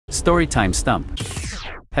Storytime stump.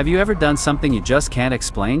 Have you ever done something you just can't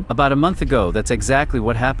explain? About a month ago, that's exactly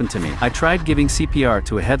what happened to me. I tried giving CPR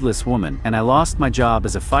to a headless woman, and I lost my job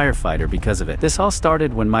as a firefighter because of it. This all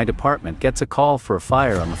started when my department gets a call for a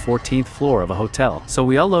fire on the 14th floor of a hotel. So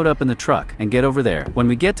we all load up in the truck and get over there. When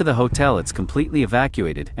we get to the hotel, it's completely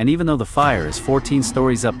evacuated, and even though the fire is 14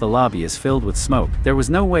 stories up, the lobby is filled with smoke. There was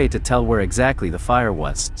no way to tell where exactly the fire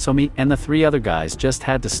was. So me and the 3 other guys just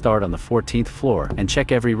had to start on the 14th floor and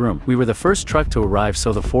check every room. We were the first truck to arrive,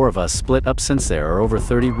 so the 4 of us split up since there are over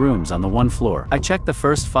 30 rooms on the 1 floor. I checked the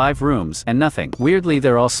first 5 rooms and nothing. Weirdly,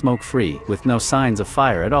 they're all smoke-free, with no signs of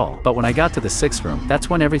fire at all. But when I got to the 6th room,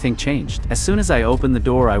 that's when everything changed. As soon as I opened the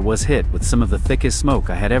door, I was hit with some of the thickest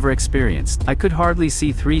smoke I had ever experienced. I could hardly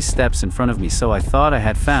see 3 steps in front of me, so I thought I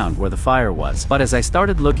had found where the fire was. But as I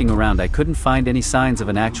started looking around, I couldn't find any signs of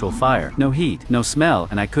an actual fire. No heat, no smell,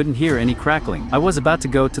 and I couldn't hear any crackling. I was about to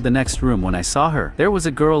go to the next room when I saw her. There was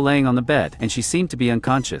a girl laying on the bed, and she seemed to be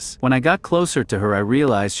unconscious. When I got closer to her, I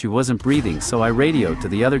realized she wasn't breathing, so I radioed to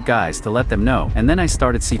the other guys to let them know, and then I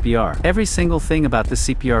started CPR. Every single thing about the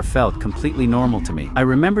CPR felt completely normal to me. I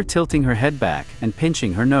remember tilting her head back and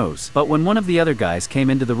pinching her nose. But when one of the other guys came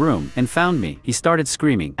into the room and found me, he started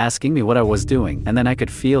screaming, asking me what I was doing, and then I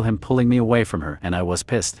could feel him pulling me away from her, and I was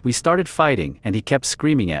pissed. We started fighting, and he kept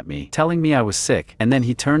screaming at me, telling me I was sick, and then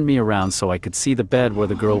he turned me around so I could see the bed where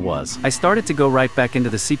the girl was. I started to go right back into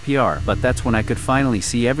the CPR, but that's when I could finally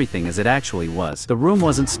see everything as it actually was. The room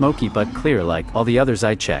wasn't smoky but clear like all the others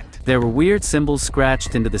I checked. There were weird symbols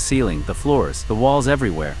scratched into the ceiling, the floors, the walls,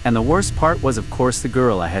 everywhere. And the worst part was, of course, the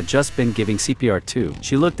girl I had just been giving CPR to.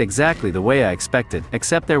 She looked exactly the way I expected,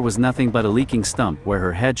 except there was nothing but a leaking stump where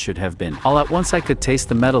her head should have been. All at once I could taste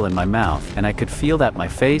the metal in my mouth, and I could feel that my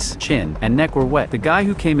face, chin, and neck were wet. The guy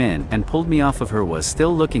who came in and pulled me off of her was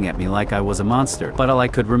still looking at me like I was a monster, but all I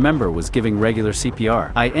could remember was giving regular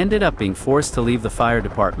CPR. I ended up being forced to leave the fire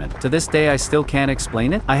department. To this day, I still can't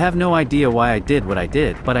explain it. I have no idea why I did what I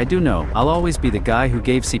did, but I do know I'll always be the guy who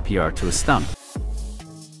gave CPR to a stump.